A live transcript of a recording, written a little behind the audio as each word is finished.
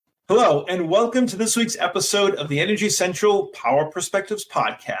Hello, and welcome to this week's episode of the Energy Central Power Perspectives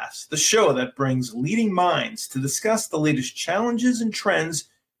Podcast, the show that brings leading minds to discuss the latest challenges and trends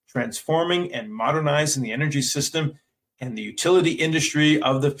transforming and modernizing the energy system and the utility industry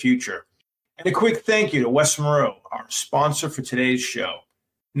of the future. And a quick thank you to West Monroe, our sponsor for today's show.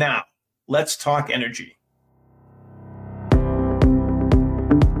 Now, let's talk energy.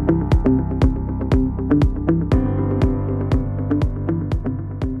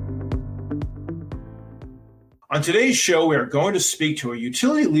 On today's show, we are going to speak to a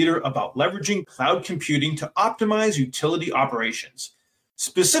utility leader about leveraging cloud computing to optimize utility operations.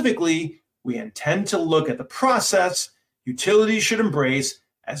 Specifically, we intend to look at the process utilities should embrace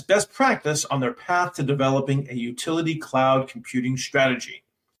as best practice on their path to developing a utility cloud computing strategy.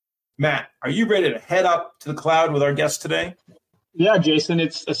 Matt, are you ready to head up to the cloud with our guest today? Yeah, Jason,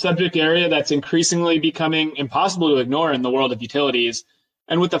 it's a subject area that's increasingly becoming impossible to ignore in the world of utilities.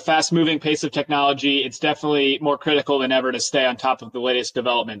 And with the fast-moving pace of technology, it's definitely more critical than ever to stay on top of the latest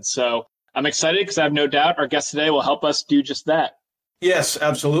developments. So I'm excited because I have no doubt our guest today will help us do just that. Yes,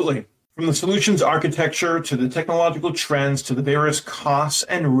 absolutely. From the solutions architecture to the technological trends to the various costs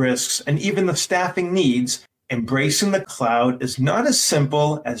and risks and even the staffing needs, embracing the cloud is not as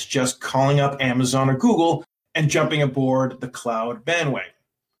simple as just calling up Amazon or Google and jumping aboard the cloud bandwagon.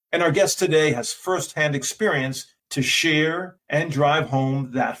 And our guest today has firsthand experience to share and drive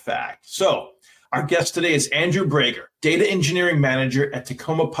home that fact. So our guest today is Andrew Brager, Data Engineering Manager at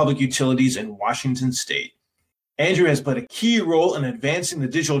Tacoma Public Utilities in Washington State. Andrew has played a key role in advancing the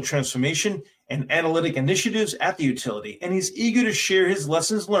digital transformation and analytic initiatives at the utility, and he's eager to share his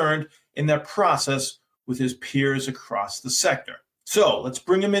lessons learned in that process with his peers across the sector. So let's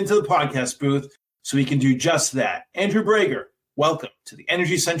bring him into the podcast booth so he can do just that. Andrew Brager, welcome to the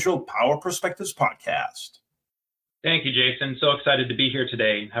Energy Central Power Perspectives Podcast. Thank you, Jason. So excited to be here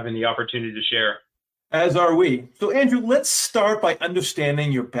today and having the opportunity to share. As are we. So, Andrew, let's start by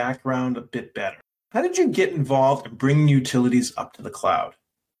understanding your background a bit better. How did you get involved in bringing utilities up to the cloud?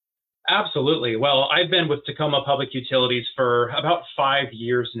 Absolutely. Well, I've been with Tacoma Public Utilities for about 5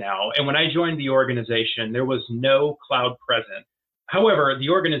 years now. And when I joined the organization, there was no cloud present. However, the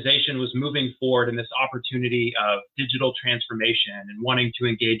organization was moving forward in this opportunity of digital transformation and wanting to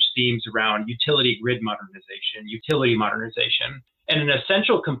engage themes around utility grid modernization, utility modernization. And an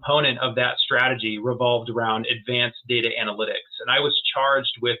essential component of that strategy revolved around advanced data analytics. And I was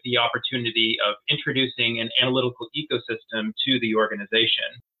charged with the opportunity of introducing an analytical ecosystem to the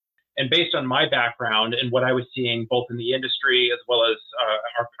organization. And based on my background and what I was seeing both in the industry as well as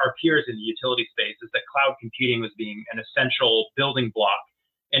our peers in the utility space is that cloud computing was being an essential building block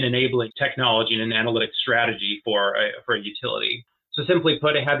in enabling technology and an analytics strategy for a utility. So simply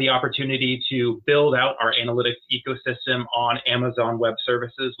put, I had the opportunity to build out our analytics ecosystem on Amazon Web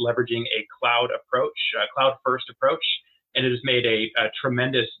Services, leveraging a cloud approach, a cloud-first approach. And it has made a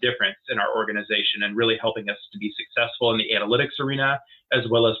tremendous difference in our organization and really helping us to be successful in the analytics arena, as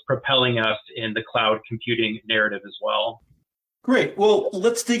well as propelling us in the cloud computing narrative as well. Great. Well,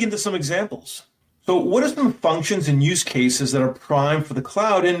 let's dig into some examples. So what are some functions and use cases that are prime for the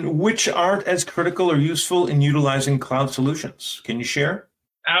cloud and which aren't as critical or useful in utilizing cloud solutions? Can you share?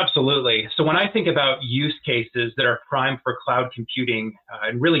 Absolutely. So when I think about use cases that are prime for cloud computing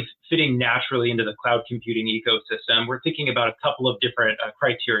and really fitting naturally into the cloud computing ecosystem, we're thinking about a couple of different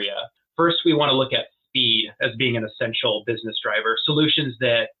criteria. First, we want to look at speed as being an essential business driver, solutions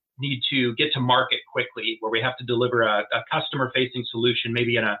that need to get to market quickly, where we have to deliver a customer-facing solution,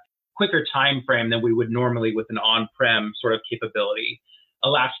 maybe in a quicker time frame than we would normally with an on-prem sort of capability.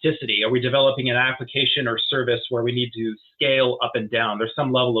 Elasticity. Are we developing an application or service where we need to scale up and down? There's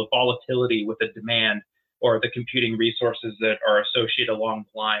some level of volatility with the demand or the computing resources that are associated along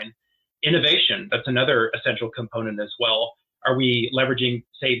the line. Innovation. That's another essential component as well. Are we leveraging,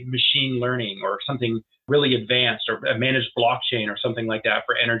 say, machine learning or something really advanced or a managed blockchain or something like that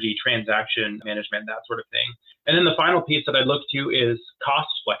for energy transaction management, that sort of thing? And then the final piece that I look to is cost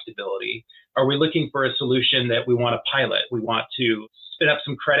flexibility. Are we looking for a solution that we want to pilot? We want to spin up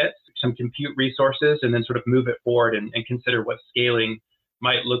some credits, some compute resources, and then sort of move it forward and consider what scaling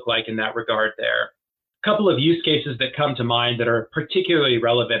might look like in that regard there. A couple of use cases that come to mind that are particularly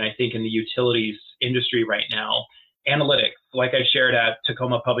relevant, I think, in the utilities industry right now. Analytics, like I shared at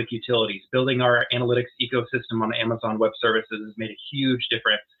Tacoma Public Utilities, building our analytics ecosystem on Amazon Web Services has made a huge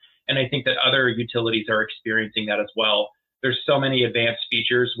difference. And I think that other utilities are experiencing that as well. There's so many advanced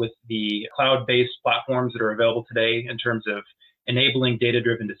features with the cloud-based platforms that are available today in terms of enabling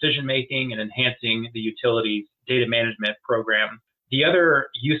data-driven decision-making and enhancing the utility's data management program The other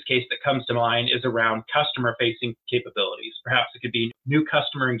use case that comes to mind is around customer-facing capabilities. Perhaps it could be new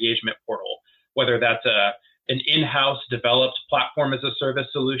customer engagement portal, whether that's an in-house developed platform as a service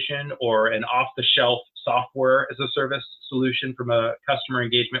solution or an off-the-shelf software as a service solution from a customer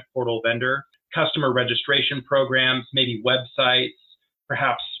engagement portal vendor, customer registration programs, maybe websites,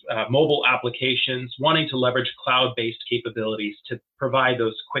 perhaps mobile applications, wanting to leverage cloud-based capabilities to provide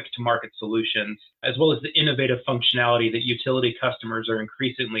those quick-to-market solutions, as well as the innovative functionality that utility customers are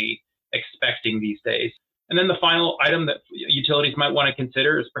increasingly expecting these days. And then the final item that utilities might want to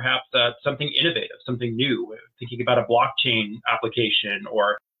consider is perhaps something innovative, something new, thinking about a blockchain application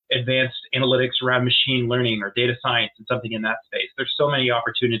or advanced analytics around machine learning or data science and something in that space. There's so many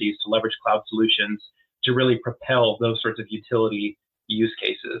opportunities to leverage cloud solutions to really propel those sorts of utility use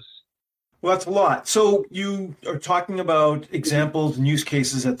cases. Well, that's a lot. So you are talking about examples and use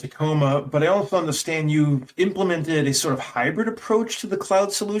cases at Tacoma, but I also understand you implemented a sort of hybrid approach to the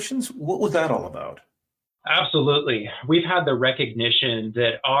cloud solutions. What was that all about? Absolutely. We've had the recognition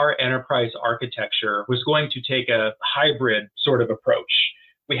that our enterprise architecture was going to take a hybrid sort of approach.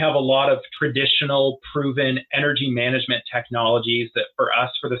 We have a lot of traditional, proven energy management technologies that for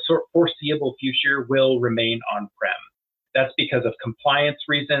us, for the foreseeable future, will remain on-prem. That's because of compliance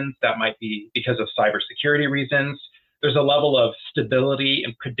reasons. That might be because of cybersecurity reasons. There's a level of stability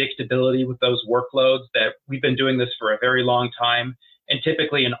and predictability with those workloads that we've been doing this for a very long time. And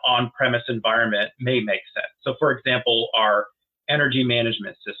typically an on-premise environment may make sense. So for example, our energy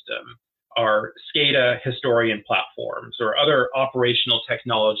management system, our SCADA historian platforms, or other operational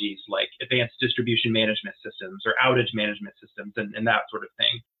technologies like advanced distribution management systems or outage management systems and that sort of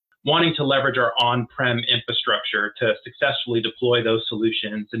thing. Wanting to leverage our on-prem infrastructure to successfully deploy those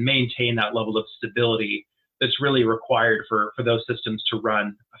solutions and maintain that level of stability that's really required for those systems to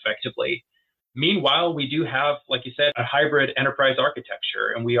run effectively. Meanwhile, we do have, like you said, a hybrid enterprise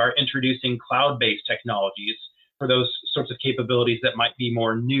architecture, and we are introducing cloud-based technologies for those sorts of capabilities that might be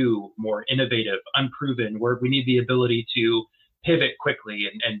more new, more innovative, unproven, where we need the ability to pivot quickly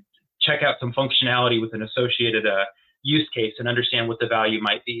and check out some functionality with an associated use case and understand what the value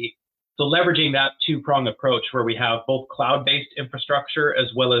might be. So leveraging that two-prong approach where we have both cloud-based infrastructure as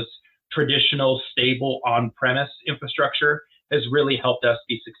well as traditional, stable on-premise infrastructure has really helped us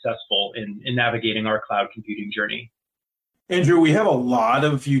be successful in navigating our cloud computing journey. Andrew, we have a lot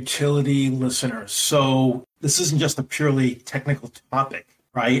of utility listeners, so this isn't just a purely technical topic,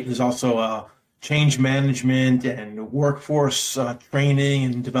 right? There's also change management and workforce training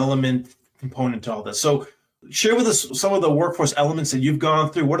and development component to all this. So share with us some of the workforce elements that you've gone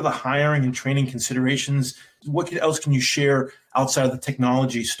through. What are the hiring and training considerations? What else can you share outside of the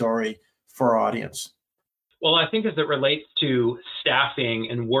technology story for our audience? Well, I think as it relates to staffing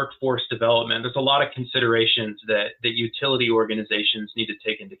and workforce development, there's a lot of considerations that utility organizations need to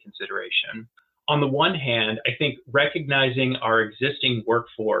take into consideration. On the one hand, I think recognizing our existing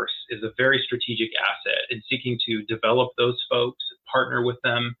workforce is a very strategic asset in seeking to develop those folks, partner with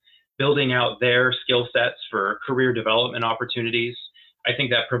them, building out their skill sets for career development opportunities. I think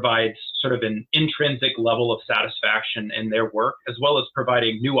that provides sort of an intrinsic level of satisfaction in their work, as well as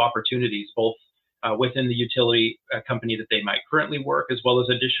providing new opportunities, both within the utility company that they might currently work, as well as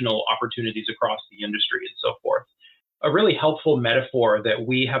additional opportunities across the industry and so forth. A really helpful metaphor that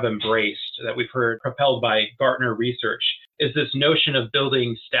we have embraced, that we've heard propelled by Gartner research, is this notion of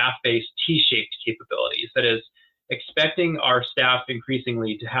building staff-based T-shaped capabilities. That is, expecting our staff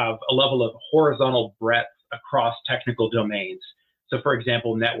increasingly to have a level of horizontal breadth across technical domains. So for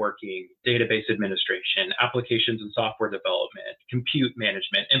example, networking, database administration, applications and software development, compute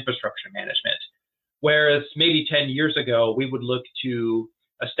management, infrastructure management. Whereas maybe 10 years ago, we would look to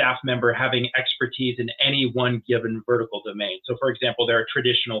a staff member having expertise in any one given vertical domain. So for example, they're a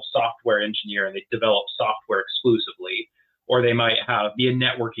traditional software engineer and they develop software exclusively, or they might be a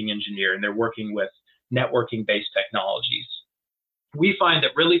networking engineer and they're working with networking-based technologies. We find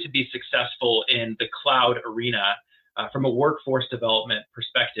that really to be successful in the cloud arena, from a workforce development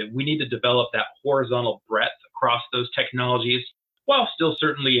perspective, we need to develop that horizontal breadth across those technologies, while still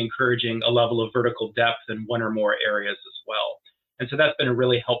certainly encouraging a level of vertical depth in one or more areas as well. And so that's been a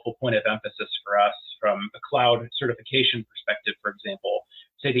really helpful point of emphasis for us from a cloud certification perspective. For example,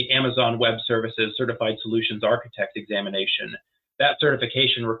 say the Amazon Web Services Certified Solutions Architect examination. That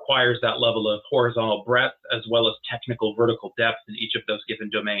certification requires that level of horizontal breadth as well as technical vertical depth in each of those given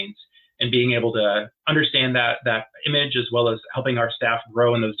domains. And being able to understand that image as well as helping our staff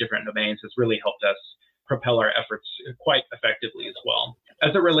grow in those different domains has really helped us propel our efforts quite effectively as well.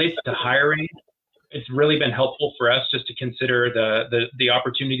 As it relates to hiring, it's really been helpful for us just to consider the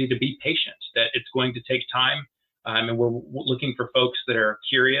opportunity to be patient, that it's going to take time. And we're looking for folks that are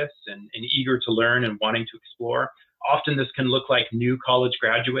curious and eager to learn and wanting to explore. Often this can look like new college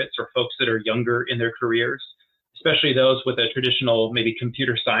graduates or folks that are younger in their careers, especially those with a traditional maybe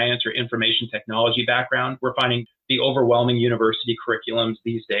computer science or information technology background. We're finding the overwhelming university curriculums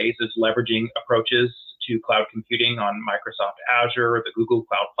these days is leveraging approaches to cloud computing on Microsoft Azure, or the Google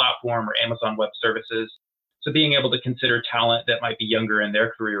Cloud Platform, or Amazon Web Services. So being able to consider talent that might be younger in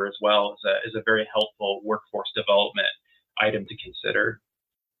their career as well is a very helpful workforce development item to consider.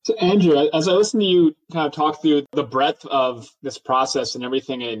 So Andrew, as I listen to you kind of talk through the breadth of this process and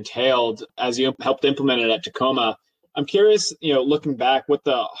everything it entailed as you helped implement it at Tacoma, I'm curious, looking back, what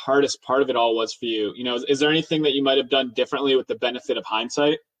the hardest part of it all was for you. Is there anything that you might have done differently with the benefit of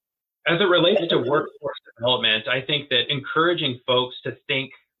hindsight? As it relates to workforce development, I think that encouraging folks to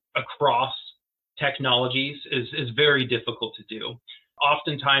think across technologies is very difficult to do.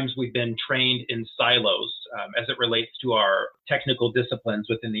 Oftentimes, we've been trained in silos as it relates to our technical disciplines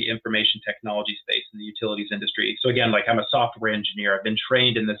within the information technology space in the utilities industry. So again, like I'm a software engineer, I've been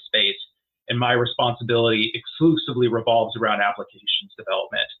trained in this space, and my responsibility exclusively revolves around applications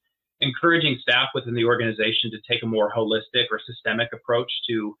development. Encouraging staff within the organization to take a more holistic or systemic approach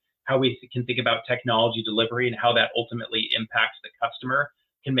to how we can think about technology delivery and how that ultimately impacts the customer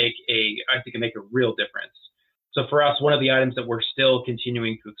can make a real difference. So for us, one of the items that we're still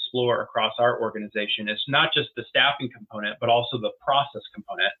continuing to explore across our organization is not just the staffing component, but also the process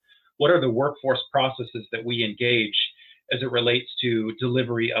component. What are the workforce processes that we engage as it relates to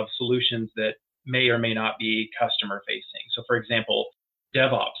delivery of solutions that may or may not be customer facing? So for example,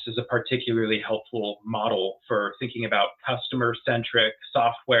 DevOps is a particularly helpful model for thinking about customer-centric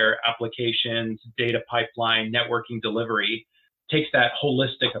software applications, data pipeline, networking delivery. Takes that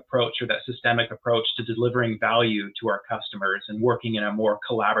holistic approach or that systemic approach to delivering value to our customers and working in a more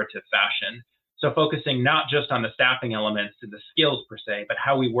collaborative fashion. So focusing not just on the staffing elements and the skills per se, but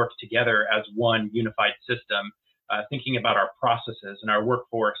how we work together as one unified system, thinking about our processes and our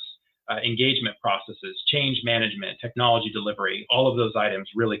workforce engagement processes, change management, technology delivery, all of those items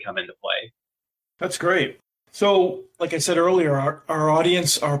really come into play. That's great. So, like I said earlier, our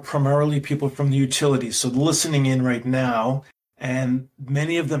audience are primarily people from the utilities. So listening in right now, and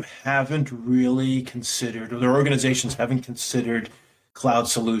many of them haven't really considered, or their organizations haven't considered cloud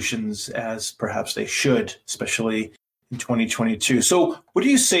solutions as perhaps they should, especially in 2022. So what do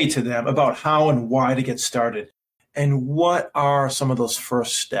you say to them about how and why to get started? And what are some of those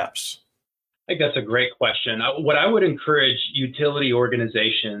first steps? I think that's a great question. What I would encourage utility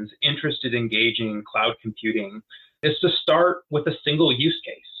organizations interested in engaging cloud computing is to start with a single use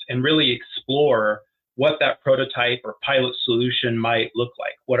case and really explore what that prototype or pilot solution might look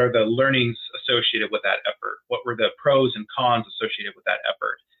like. What are the learnings associated with that effort? What were the pros and cons associated with that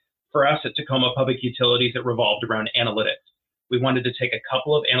effort? For us at Tacoma Public Utilities, it revolved around analytics. We wanted to take a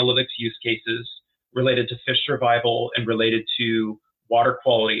couple of analytics use cases related to fish survival and related to water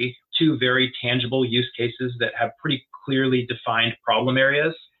quality, two very tangible use cases that have pretty clearly defined problem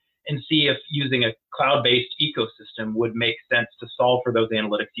areas, and see if using a cloud-based ecosystem would make sense to solve for those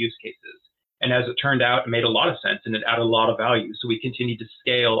analytics use cases. And as it turned out, it made a lot of sense and it added a lot of value. So we continued to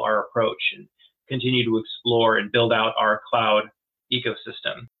scale our approach and continue to explore and build out our cloud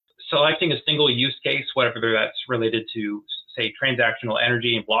ecosystem. Selecting a single use case, whether that's related to, say, transactional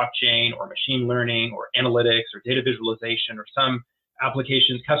energy and blockchain or machine learning or analytics or data visualization or some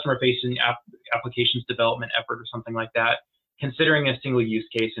applications, customer-facing applications development effort or something like that, considering a single use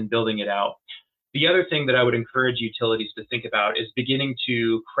case and building it out. The other thing that I would encourage utilities to think about is beginning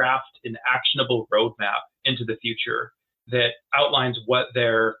to craft an actionable roadmap into the future that outlines what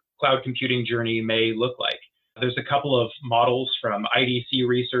their cloud computing journey may look like. There's a couple of models from IDC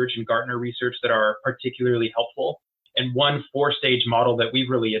research and Gartner research that are particularly helpful. And one 4-stage model that we've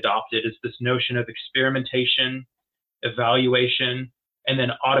really adopted is this notion of experimentation, evaluation, and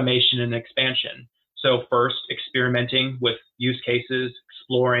then automation and expansion. So first, experimenting with use cases,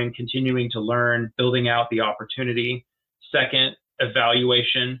 exploring, continuing to learn, building out the opportunity. Second,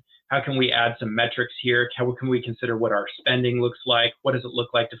 evaluation. How can we add some metrics here? How can we consider what our spending looks like? What does it look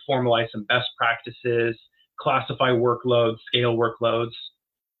like to formalize some best practices, classify workloads, scale workloads?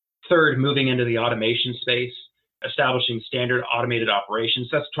 Third, moving into the automation space, establishing standard automated operations.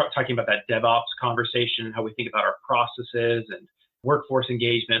 That's talking about that DevOps conversation and how we think about our processes and workforce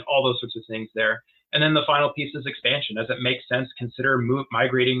engagement, all those sorts of things there. And then the final piece is expansion. As it makes sense, consider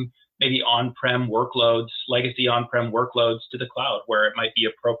migrating maybe on-prem workloads, legacy on-prem workloads to the cloud where it might be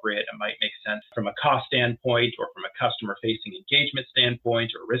appropriate. It might make sense from a cost standpoint or from a customer-facing engagement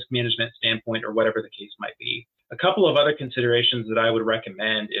standpoint or risk management standpoint or whatever the case might be. A couple of other considerations that I would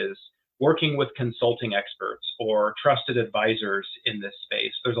recommend is working with consulting experts or trusted advisors in this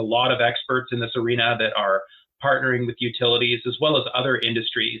space. There's a lot of experts in this arena that are partnering with utilities as well as other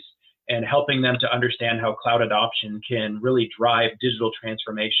industries and helping them to understand how cloud adoption can really drive digital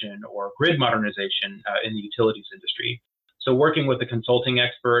transformation or grid modernization in the utilities industry. So working with a consulting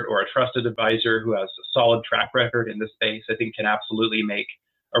expert or a trusted advisor who has a solid track record in this space, I think can absolutely make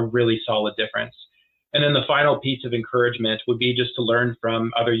a really solid difference. And then the final piece of encouragement would be just to learn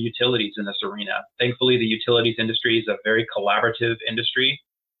from other utilities in this arena. Thankfully, the utilities industry is a very collaborative industry.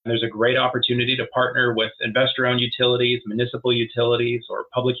 There's a great opportunity to partner with investor-owned utilities, municipal utilities, or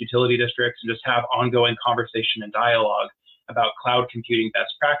public utility districts, and just have ongoing conversation and dialogue about cloud computing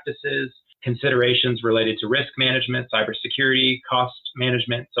best practices, considerations related to risk management, cybersecurity, cost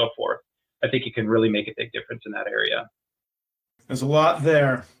management, so forth. I think it can really make a big difference in that area. There's a lot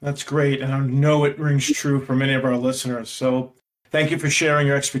there. That's great. And I know it rings true for many of our listeners. So thank you for sharing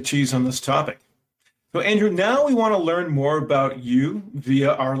your expertise on this topic. So Andrew, now we want to learn more about you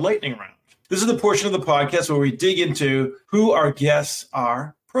via our lightning round. This is the portion of the podcast where we dig into who our guests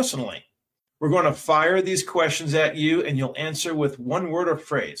are personally. We're going to fire these questions at you and you'll answer with one word or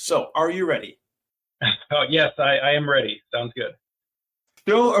phrase. So are you ready? Oh, yes, I am ready. Sounds good.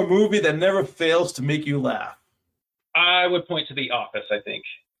 Show or movie that never fails to make you laugh. I would point to The Office, I think.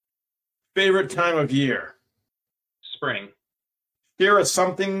 Favorite time of year? Spring. Share us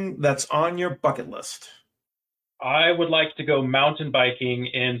something that's on your bucket list. I would like to go mountain biking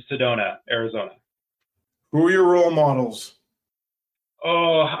in Sedona, Arizona. Who are your role models?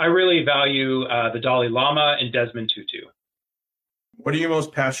 Oh, I really value the Dalai Lama and Desmond Tutu. What are you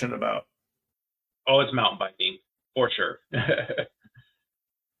most passionate about? Oh, it's mountain biking, for sure.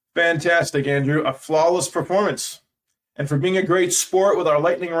 Fantastic, Andrew. A flawless performance. And for being a great sport with our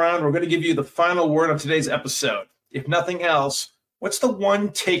lightning round, we're going to give you the final word of today's episode. If nothing else, what's the one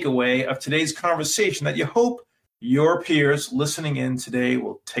takeaway of today's conversation that you hope your peers listening in today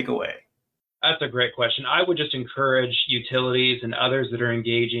will take away? That's a great question. I would just encourage utilities and others that are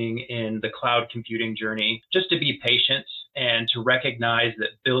engaging in the cloud computing journey just to be patient and to recognize that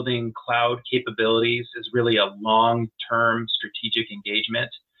building cloud capabilities is really a long-term strategic engagement.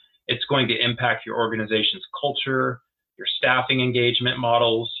 It's going to impact your organization's culture, your staffing engagement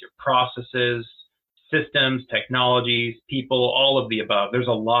models, your processes, systems, technologies, people, all of the above. There's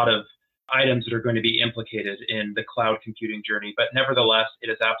a lot of items that are going to be implicated in the cloud computing journey, but nevertheless,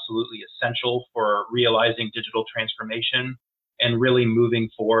 it is absolutely essential for realizing digital transformation and really moving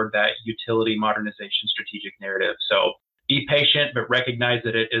forward that utility modernization strategic narrative. So be patient, but recognize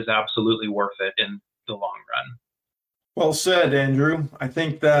that it is absolutely worth it in the long run. Well said, Andrew. I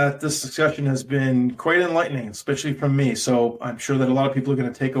think that this discussion has been quite enlightening, especially from me. So I'm sure that a lot of people are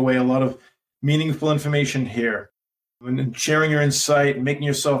going to take away a lot of meaningful information here. And sharing your insight, making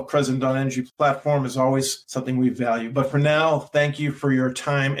yourself present on Energy Platform is always something we value. But for now, thank you for your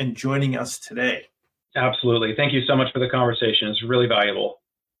time and joining us today. Absolutely. Thank you so much for the conversation. It's really valuable.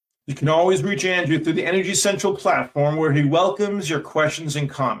 You can always reach Andrew through the Energy Central platform where he welcomes your questions and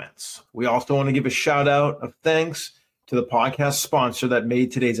comments. We also want to give a shout out of thanks to the podcast sponsor that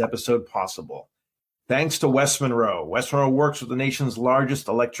made today's episode possible. Thanks to West Monroe. West Monroe works with the nation's largest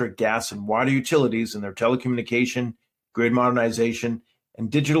electric, gas, and water utilities in their telecommunication, grid modernization,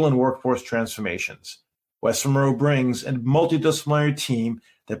 and digital and workforce transformations. West Monroe brings a multidisciplinary team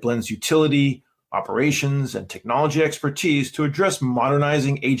that blends utility, operations, and technology expertise to address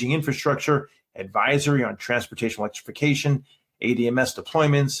modernizing aging infrastructure, advisory on transportation electrification, ADMS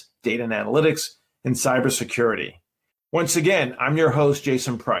deployments, data and analytics, and cybersecurity. Once again, I'm your host,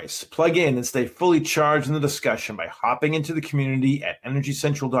 Jason Price. Plug in and stay fully charged in the discussion by hopping into the community at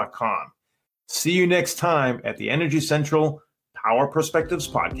energycentral.com. See you next time at the Energy Central Power Perspectives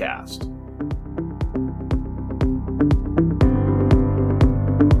Podcast.